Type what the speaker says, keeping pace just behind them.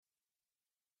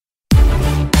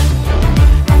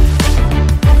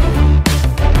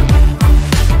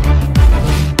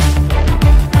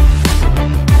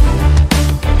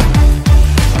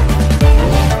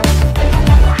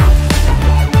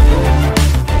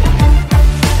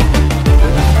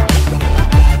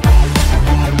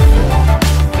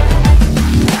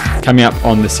Coming up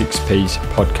on the 6Ps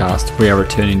podcast, we are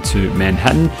returning to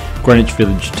Manhattan, Greenwich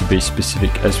Village to be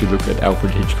specific, as we look at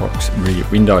Alfred Hitchcock's Rear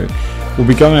Window. We'll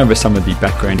be going over some of the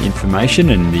background information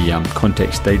and the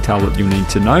context detail that you'll need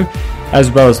to know,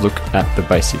 as well as look at the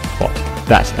basic plot.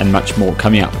 That and much more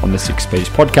coming up on the 6Ps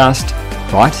podcast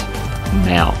right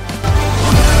now.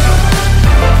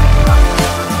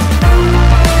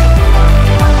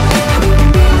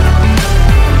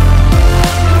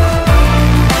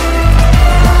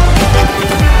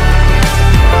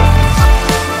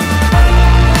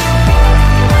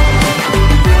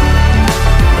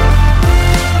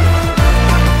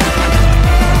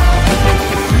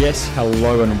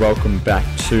 Hello and welcome back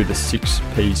to the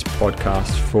 6Ps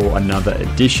podcast for another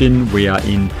edition. We are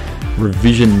in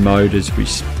revision mode as we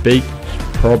speak.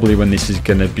 Probably when this is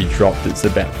going to be dropped, it's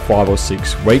about 5 or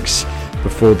 6 weeks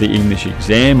before the English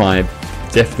exam. I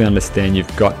definitely understand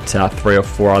you've got 3 or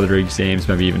 4 other exams,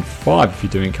 maybe even 5 if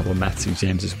you're doing a couple of maths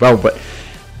exams as well. But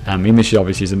English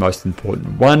obviously is the most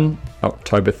important one.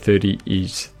 October 30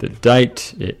 is the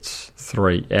date. It's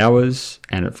 3 hours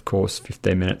and of course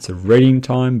 15 minutes of reading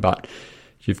time, but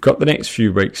you've got the next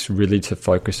few weeks really to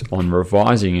focus on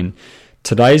revising. And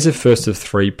today's the first of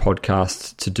 3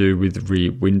 podcasts to do with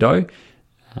Rear Window.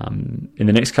 In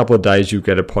the next couple of days, you'll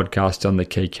get a podcast on the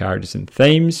key characters and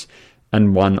themes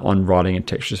and one on writing a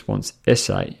text response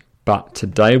essay. But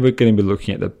today we're going to be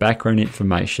looking at the background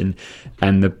information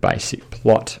and the basic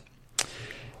plot.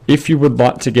 If you would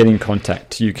like to get in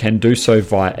contact, you can do so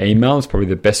via email. It's probably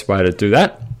the best way to do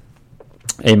that.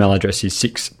 Email address is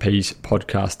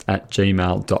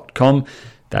 6pspodcast@gmail.com.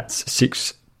 That's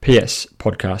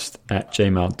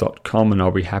 6pspodcast@gmail.com, and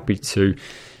I'll be happy to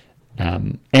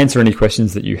answer any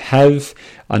questions that you have.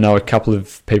 I know a couple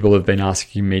of people have been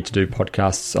asking me to do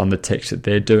podcasts on the text that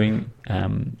they're doing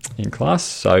in class,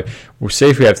 so we'll see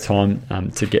if we have time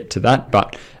to get to that,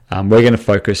 but we're going to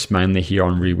focus mainly here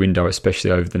on Rear Window,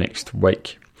 especially over the next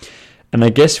week. And I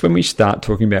guess when we start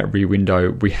talking about Rear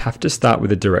Window, we have to start with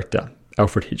the director,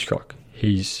 Alfred Hitchcock.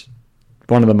 He's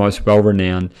one of the most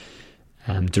well-renowned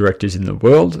directors in the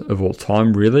world of all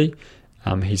time, really.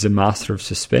 He's a master of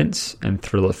suspense and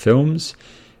thriller films.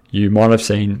 You might have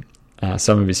seen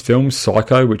some of his films,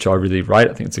 Psycho, which I really rate.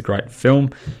 I think it's a great film.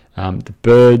 The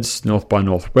Birds, North by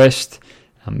Northwest,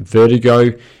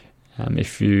 Vertigo.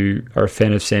 If you are a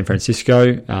fan of San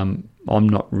Francisco, I'm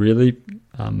not really,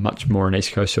 much more an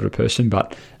East Coast sort of person,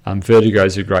 but Vertigo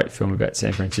is a great film about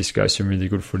San Francisco, some really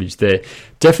good footage there.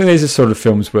 Definitely these are sort of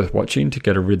films worth watching to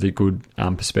get a really good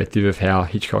perspective of how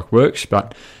Hitchcock works,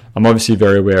 but I'm obviously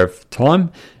very aware of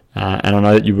time, and I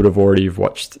know that you would have already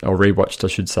watched, or rewatched, I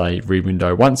should say, Rear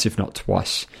Window once, if not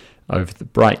twice, over the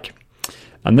break.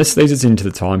 And this leads us into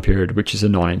the time period, which is the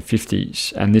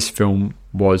 1950s, and this film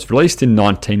was released in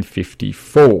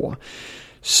 1954.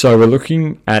 So we're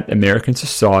looking at American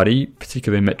society,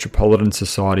 particularly metropolitan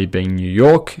society being New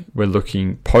York. We're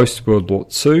looking post-World War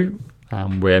II,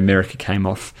 where America came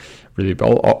off really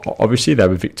well. Obviously, they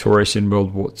were victorious in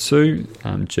World War II.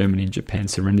 Germany and Japan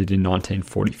surrendered in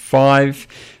 1945.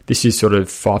 This is sort of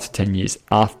 5 to 10 years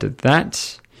after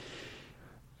that.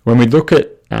 When we look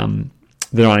at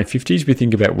the 1950s, we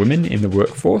think about women in the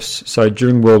workforce. So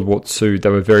during World War II, they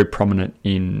were very prominent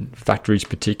in factories,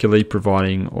 particularly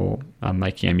providing or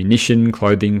making ammunition,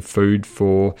 clothing, food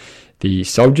for the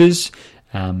soldiers.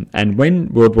 And when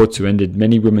World War II ended,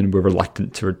 many women were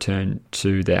reluctant to return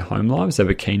to their home lives. They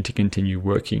were keen to continue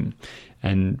working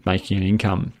and making an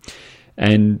income.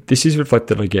 And this is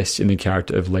reflected, I guess, in the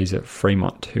character of Lisa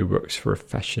Fremont, who works for a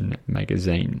fashion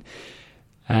magazine.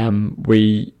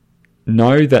 We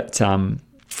know that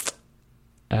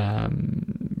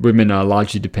women are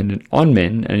largely dependent on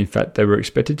men, and in fact they were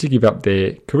expected to give up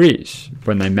their careers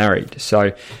when they married.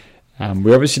 So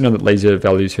we obviously know that Lisa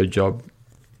values her job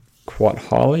quite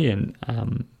highly, and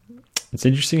it's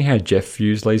interesting how Jeff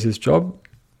views Lisa's job.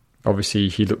 Obviously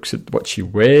he looks at what she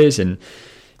wears and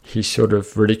he sort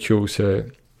of ridicules her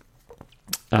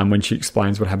when she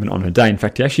explains what happened on her day. In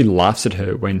fact, he actually laughs at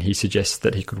her when he suggests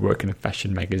that he could work in a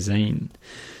fashion magazine.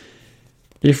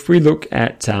 If we look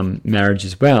at marriage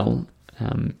as well,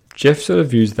 Jeff sort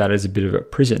of views that as a bit of a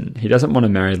prison. He doesn't want to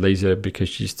marry Lisa because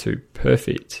she's too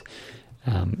perfect.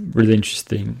 Really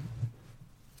interesting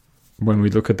when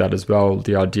we look at that as well,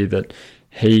 the idea that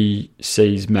he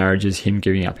sees marriage as him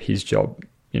giving up his job.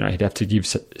 You know, he'd have to give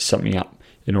something up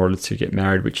in order to get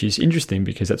married, which is interesting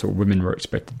because that's what women were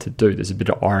expected to do. There's a bit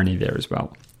of irony there as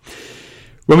well.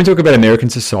 When we talk about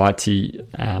American society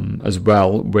as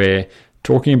well, we're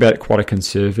talking about quite a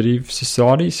conservative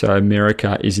society. So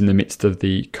America is in the midst of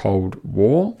the Cold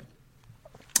War.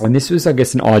 And this was, I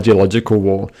guess, an ideological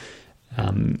war.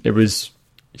 It was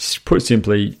put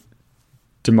simply,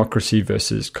 democracy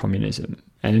versus communism.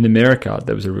 And in America,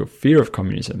 there was a real fear of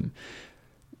communism.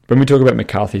 When we talk about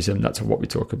McCarthyism, that's what we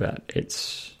talk about.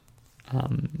 It's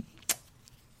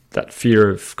that fear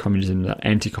of communism, that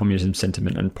anti-communism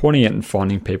sentiment, and pointing out and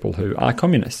finding people who are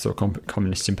communists or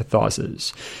communist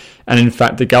sympathisers. And in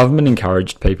fact, the government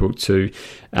encouraged people to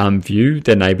view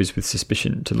their neighbours with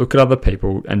suspicion, to look at other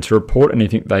people and to report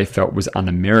anything they felt was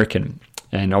un-American.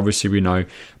 And obviously we know,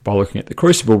 by looking at The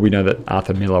Crucible, we know that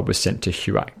Arthur Miller was sent to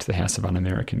HUAC, to the House of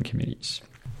Un-American Committees.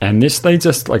 And this leads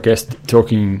us, I guess,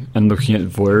 talking and looking at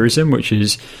voyeurism, which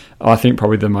is, I think,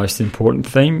 probably the most important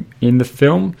theme in the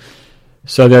film.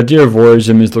 So the idea of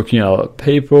voyeurism is looking at other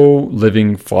people,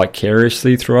 living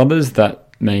vicariously through others. That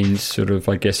means sort of,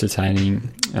 I guess,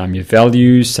 attaining your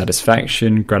values,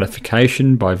 satisfaction,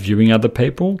 gratification by viewing other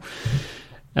people.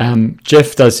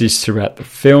 Jeff does this throughout the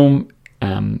film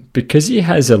because he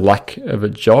has a lack of a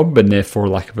job and therefore a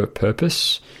lack of a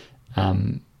purpose.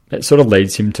 It sort of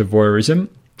leads him to voyeurism.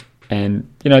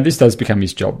 And, this does become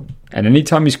his job. And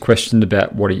anytime he's questioned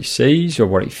about what he sees or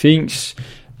what he thinks,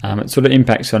 it sort of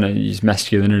impacts on his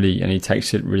masculinity, and he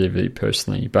takes it really, really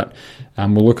personally. But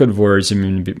we'll look at voyeurism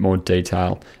in a bit more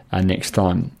detail next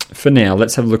time. For now,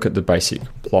 let's have a look at the basic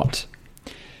plot.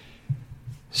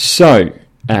 So,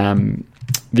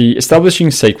 the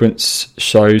establishing sequence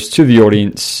shows to the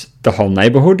audience the whole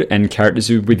neighbourhood and characters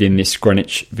within this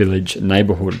Greenwich Village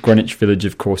neighbourhood. Greenwich Village,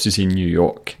 of course, is in New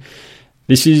York.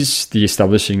 This is the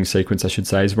establishing sequence, I should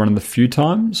say, is one of the few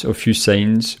times or few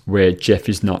scenes where Jeff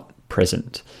is not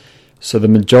present. So the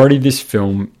majority of this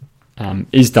film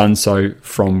is done so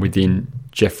from within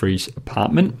Jeffrey's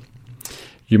apartment.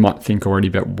 You might think already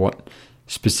about what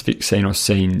specific scene or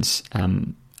scenes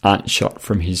aren't shot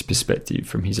from his perspective,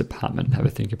 from his apartment. Have a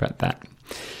think about that.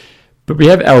 But we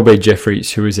have LB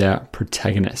Jeffries, who is our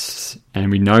protagonist, and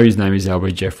we know his name is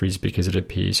LB Jeffries because it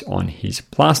appears on his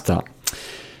plaster.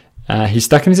 He's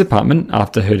stuck in his apartment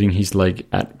after hurting his leg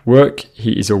at work.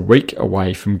 He is a week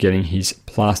away from getting his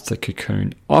plaster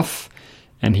cocoon off,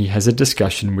 and he has a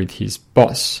discussion with his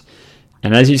boss.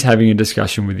 And as he's having a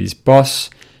discussion with his boss,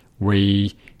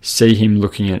 we see him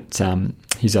looking at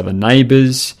his other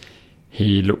neighbours.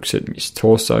 He looks at Miss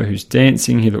Torso, who's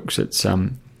dancing. He looks at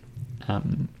some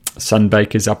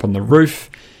sunbakers up on the roof,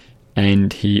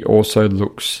 and he also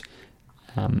looks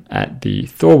at the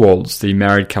Thorwalds, the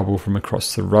married couple from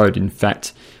across the road. In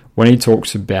fact, when he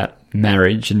talks about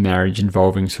marriage and marriage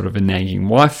involving sort of a nagging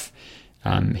wife,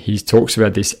 he talks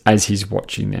about this as he's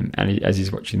watching them and as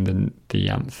he's watching the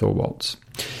Thorwalds.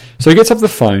 So he gets off the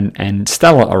phone and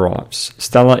Stella arrives.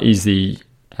 Stella is the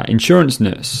insurance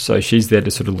nurse, so she's there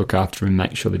to sort of look after him and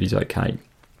make sure that he's okay.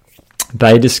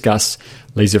 They discuss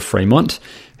Lisa Fremont,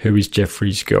 who is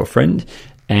Jeffrey's girlfriend,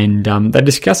 and they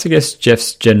discuss, I guess,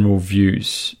 Jeff's general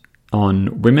views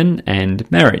on women and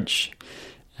marriage.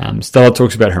 Stella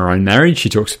talks about her own marriage. She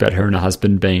talks about her and her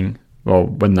husband being, well,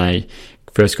 when they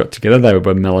first got together, they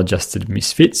were maladjusted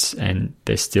misfits, and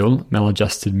they're still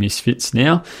maladjusted misfits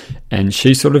now. And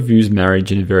she sort of views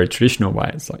marriage in a very traditional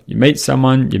way. It's like you meet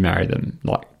someone, you marry them,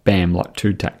 like bam, like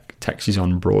two taxis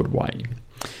on Broadway.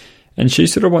 And she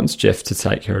sort of wants Jeff to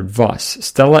take her advice.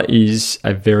 Stella is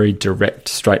a very direct,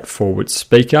 straightforward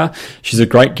speaker. She's a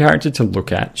great character to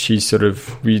look at. She's sort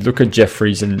of, we look at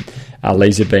Jeffries and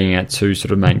Lisa being our two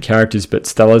sort of main characters, but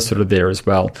Stella's sort of there as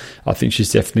well. I think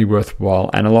she's definitely worthwhile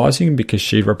analysing because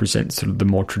she represents sort of the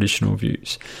more traditional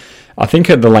views. I think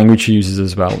the language she uses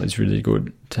as well is really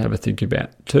good to have a think about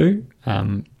too.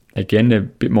 Again, a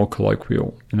bit more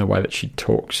colloquial in the way that she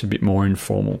talks, a bit more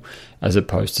informal, as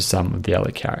opposed to some of the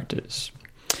other characters.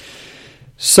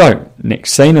 So,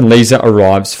 next scene, and Lisa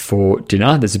arrives for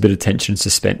dinner. There's a bit of tension and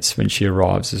suspense when she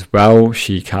arrives as well.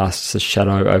 She casts a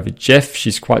shadow over Jeff.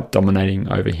 She's quite dominating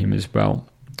over him as well,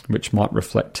 which might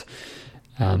reflect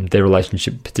their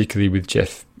relationship, particularly with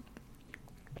Jeff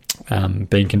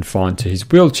being confined to his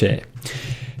wheelchair.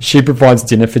 She provides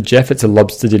dinner for Jeff. It's a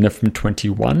lobster dinner from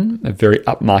 21, a very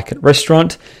upmarket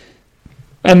restaurant.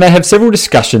 And they have several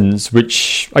discussions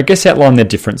which I guess outline their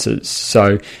differences.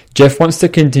 So Jeff wants to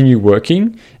continue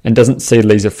working and doesn't see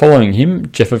Lisa following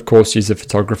him. Jeff, of course, is a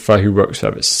photographer who works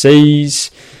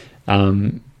overseas.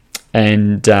 Jeff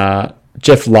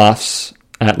laughs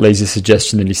at Lisa's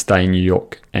suggestion that he stay in New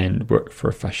York and work for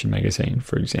a fashion magazine,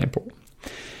 for example.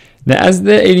 Now, as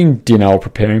they're eating dinner or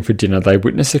preparing for dinner, they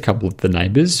witness a couple of the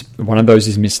neighbours. One of those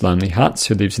is Miss Lonely Hearts,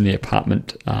 who lives in the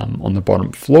apartment on the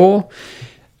bottom floor.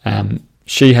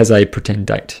 She has a pretend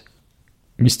date.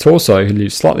 Miss Torso, who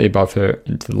lives slightly above her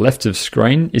and to the left of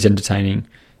screen, is entertaining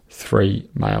 3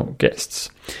 male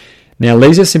guests. Now,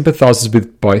 Lisa sympathises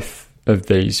with both of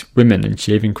these women, and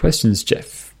she even questions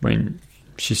Jeff when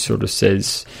she sort of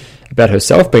says about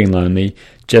herself being lonely.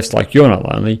 Jeff's like, "You're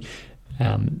not lonely."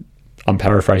 I'm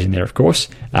paraphrasing there, of course,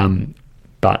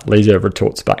 but Lisa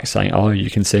retorts back saying, "Oh, you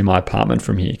can see my apartment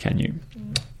from here, can you?"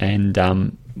 And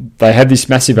they have this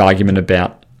massive argument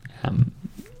about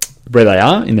where they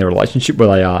are in their relationship,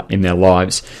 where they are in their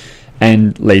lives,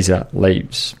 and Lisa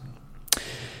leaves.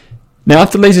 Now,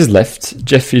 after Lisa's left,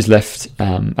 Jeff is left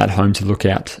at home to look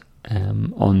out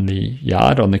on the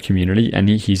yard, on the community, and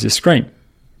he hears a scream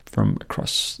from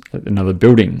across another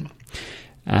building.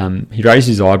 He raises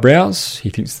his eyebrows. He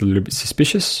thinks it's a little bit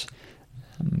suspicious,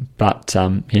 but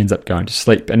he ends up going to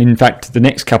sleep. And in fact, the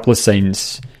next couple of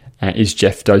scenes is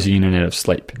Jeff dozing in and out of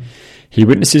sleep. He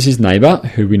witnesses his neighbour,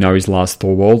 who we know is Lars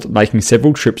Thorwald, making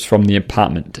several trips from the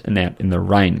apartment and out in the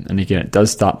rain. And again, it does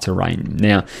start to rain.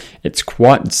 Now, it's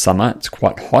quite summer. It's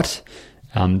quite hot.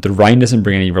 The rain doesn't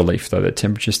bring any relief, though. The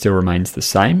temperature still remains the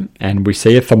same. And we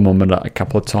see a thermometer a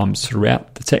couple of times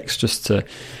throughout the text just to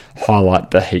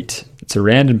highlight the heat that's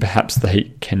around, and perhaps the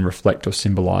heat can reflect or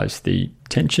symbolise the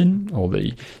tension or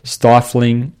the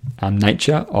stifling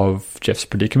nature of Jeff's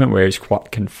predicament, where he's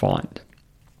quite confined.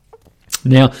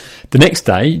 Now, the next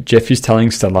day, Jeff is telling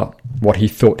Stella what he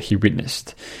thought he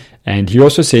witnessed, and he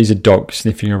also sees a dog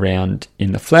sniffing around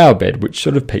in the flower bed, which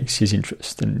sort of piques his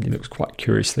interest, and he looks quite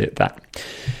curiously at that.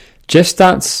 Jeff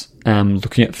starts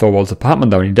looking at Thorwald's apartment,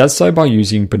 though, and he does so by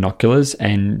using binoculars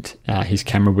and his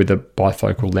camera with a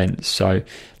bifocal lens. So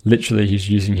literally he's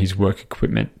using his work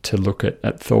equipment to look at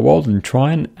Thorwald and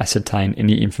try and ascertain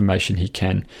any information he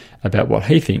can about what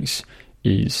he thinks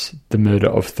is the murder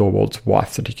of Thorwald's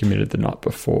wife that he committed the night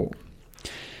before.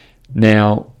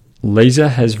 Now, Lisa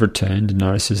has returned and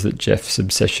notices that Jeff's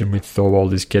obsession with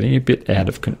Thorwald is getting a bit out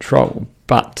of control,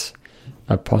 but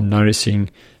upon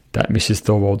noticing that Mrs.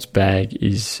 Thorwald's bag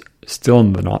is still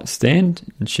on the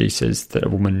nightstand, and she says that a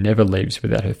woman never leaves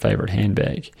without her favourite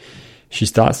handbag, she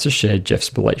starts to share Jeff's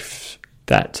belief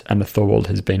that Anna Thorwald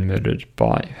has been murdered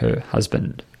by her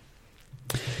husband.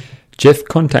 Jeff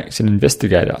contacts an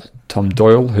investigator, Tom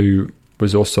Doyle, who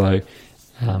was also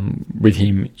with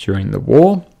him during the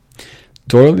war.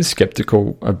 Doyle is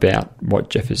sceptical about what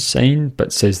Jeff has seen,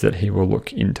 but says that he will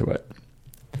look into it.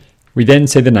 We then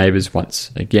see the neighbours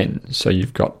once again. So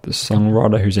you've got the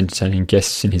songwriter who's entertaining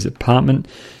guests in his apartment,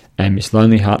 and Miss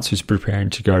Lonely Hearts who's preparing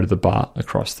to go to the bar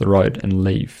across the road and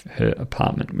leave her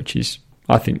apartment, which is,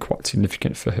 I think, quite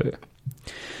significant for her.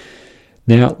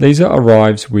 Now, Lisa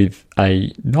arrives with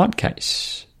a night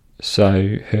case.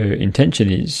 So her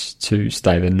intention is to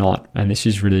stay the night, and this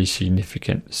is really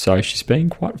significant. So she's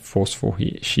being quite forceful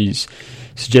here. She's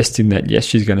suggesting that, yes,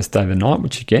 she's going to stay the night,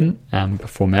 which again,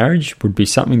 before marriage, would be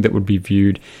something that would be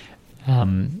viewed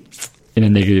in a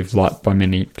negative light by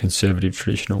many conservative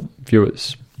traditional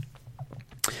viewers.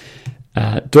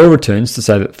 Doyle returns to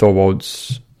say that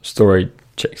Thorwald's story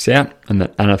checks out, and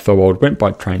that Anna Thorwald went by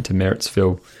train to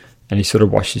Merrittsville, and he sort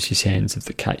of washes his hands of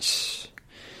the case.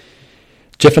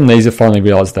 Jeff and Lisa finally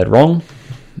realise they're wrong,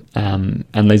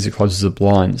 and Lisa closes the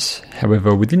blinds.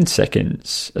 However, within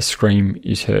seconds, a scream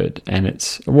is heard, and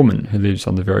it's a woman who lives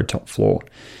on the very top floor.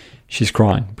 She's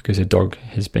crying because her dog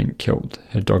has been killed.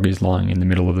 Her dog is lying in the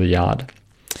middle of the yard.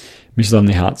 Miss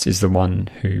Lonely Hearts is the one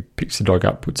who picks the dog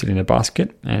up, puts it in a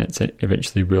basket, and it's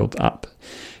eventually wheeled up.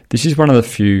 This is one of the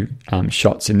few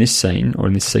shots in this scene, or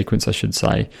in this sequence, I should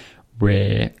say,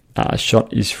 where a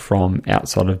shot is from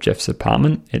outside of Jeff's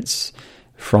apartment. It's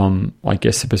from, I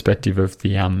guess, the perspective of the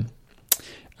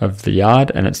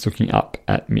yard, and it's looking up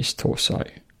at Miss Torso.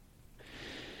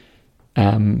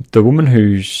 The woman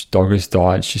whose dog has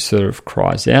died, she sort of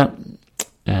cries out,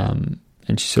 and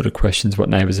she sort of questions what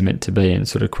neighbours are meant to be, and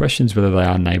sort of questions whether they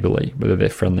are neighbourly, whether they're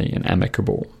friendly and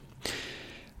amicable.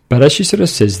 But as she sort of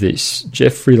says this,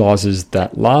 Jeff realises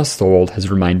that Lars Thorwald has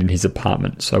remained in his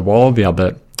apartment. So while the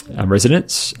other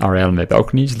residents are out on their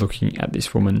balconies looking at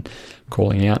this woman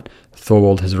calling out,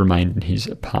 Thorwald has remained in his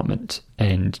apartment,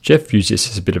 and Jeff views this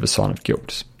as a bit of a sign of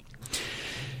guilt.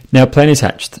 Now, a plan is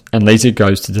hatched, and Lisa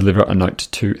goes to deliver a note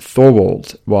to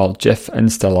Thorwald while Jeff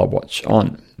and Stella watch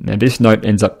on. Now, this note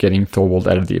ends up getting Thorwald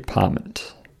out of the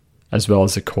apartment, as well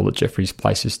as a call that Jeffries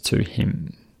places to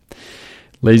him.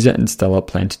 Lisa and Stella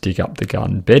plan to dig up the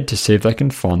garden bed to see if they can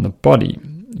find the body,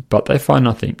 but they find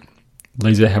nothing.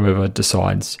 Lisa, however,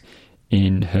 decides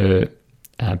in her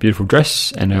beautiful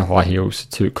dress and her high heels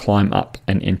to climb up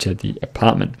and enter the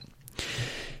apartment.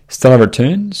 Stella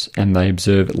returns, and they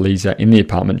observe Lisa in the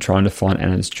apartment trying to find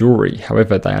Anna's jewellery.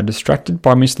 However, they are distracted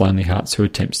by Miss Lonely Hearts, who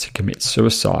attempts to commit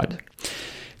suicide.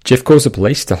 Jeff calls the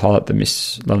police to highlight that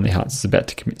Miss Lonely Hearts is about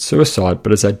to commit suicide,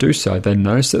 but as they do so, they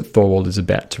notice that Thorwald is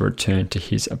about to return to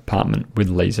his apartment with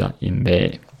Lisa in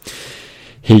there.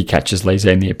 He catches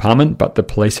Lisa in the apartment, but the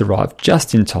police arrive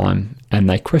just in time and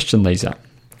they question Lisa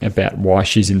about why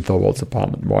she's in Thorwald's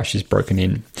apartment, why she's broken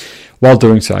in. While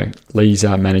doing so,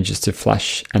 Lisa manages to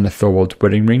flash an Thorwald's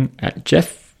wedding ring at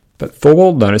Jeff, but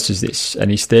Thorwald notices this and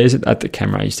he stares at the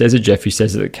camera. He stares at Jeff, he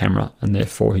stares at the camera, and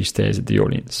therefore he stares at the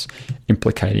audience,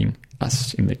 implicating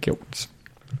us in the guilt.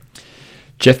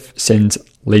 Jeff sends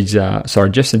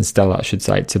Stella,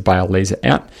 to bail Lisa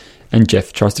out, and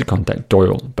Jeff tries to contact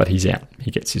Doyle, but he's out.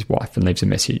 He gets his wife and leaves a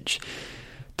message.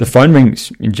 The phone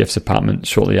rings in Jeff's apartment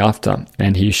shortly after,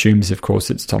 and he assumes, of course,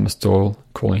 it's Thomas Doyle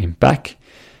calling him back,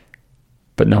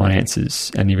 but no one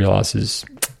answers, and he realises,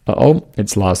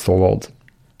 it's Lars Thorwald.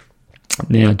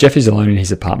 Now, Jeff is alone in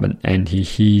his apartment, and he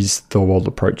hears Thorwald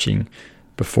approaching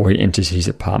before he enters his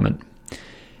apartment.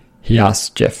 He asks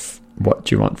Jeff, "What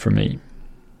do you want from me?"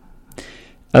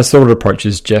 As Thorwald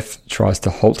approaches, Jeff tries to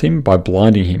halt him by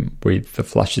blinding him with the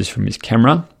flashes from his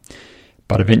camera,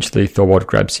 but eventually Thorwald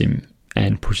grabs him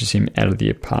and pushes him out of the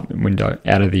apartment window,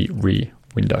 out of the rear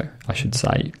window, I should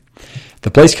say.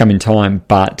 The police come in time,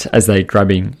 but as they're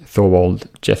grabbing Thorwald,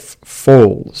 Jeff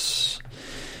falls.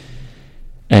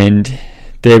 And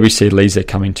there we see Lisa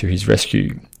coming to his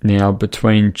rescue. Now,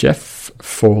 between Jeff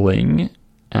falling,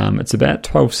 it's about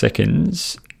 12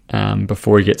 seconds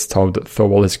before he gets told that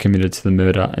Thorwald has committed to the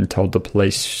murder and told the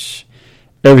police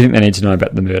everything they need to know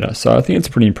about the murder. So I think it's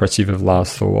pretty impressive of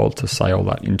Lars Thorwald to say all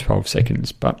that in 12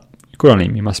 seconds, but good on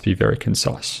him. He must be very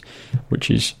concise,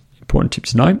 which is important tip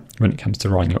to know when it comes to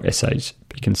writing your essays.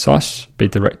 Be concise, be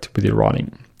direct with your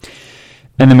writing.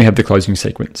 And then we have the closing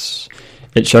sequence.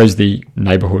 It shows the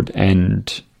neighbourhood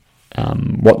and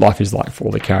what life is like for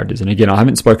all the characters. And again, I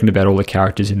haven't spoken about all the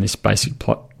characters in this basic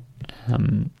plot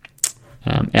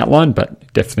outline,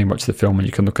 but definitely watch the film and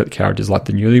you can look at the characters like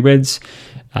the newlyweds,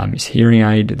 his hearing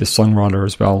aid, the songwriter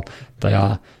as well. They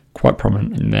are quite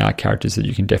prominent and they are characters that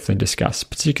you can definitely discuss,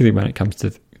 particularly when it comes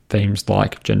to themes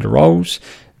like gender roles,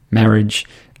 marriage,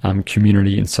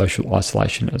 community and social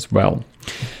isolation as well.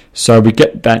 So we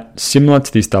get that similar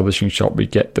to the establishing shot. We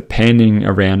get the panning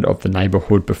around of the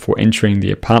neighbourhood before entering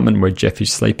the apartment where Jeff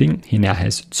is sleeping. He now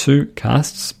has 2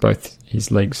 casts, both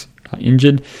his legs are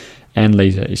injured, and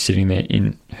Lisa is sitting there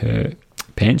in her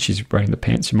pants. She's wearing the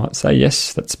pants, you might say.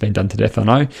 Yes, that's been done to death, I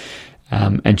know.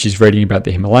 And she's reading about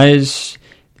the Himalayas.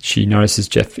 She notices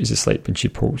Jeff is asleep and she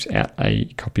pulls out a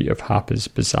copy of Harper's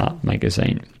Bazaar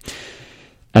magazine.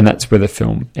 And that's where the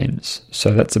film ends.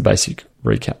 So that's a basic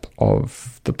recap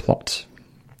of the plot.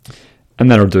 And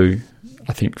that'll do,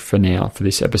 I think, for now, for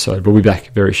this episode. We'll be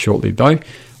back very shortly, though,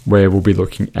 where we'll be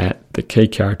looking at the key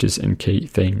characters and key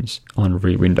themes on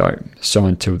Rear Window. So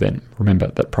until then, remember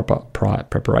that proper prior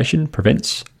preparation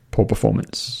prevents poor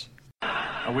performance.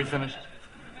 Are we finished?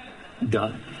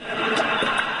 Done.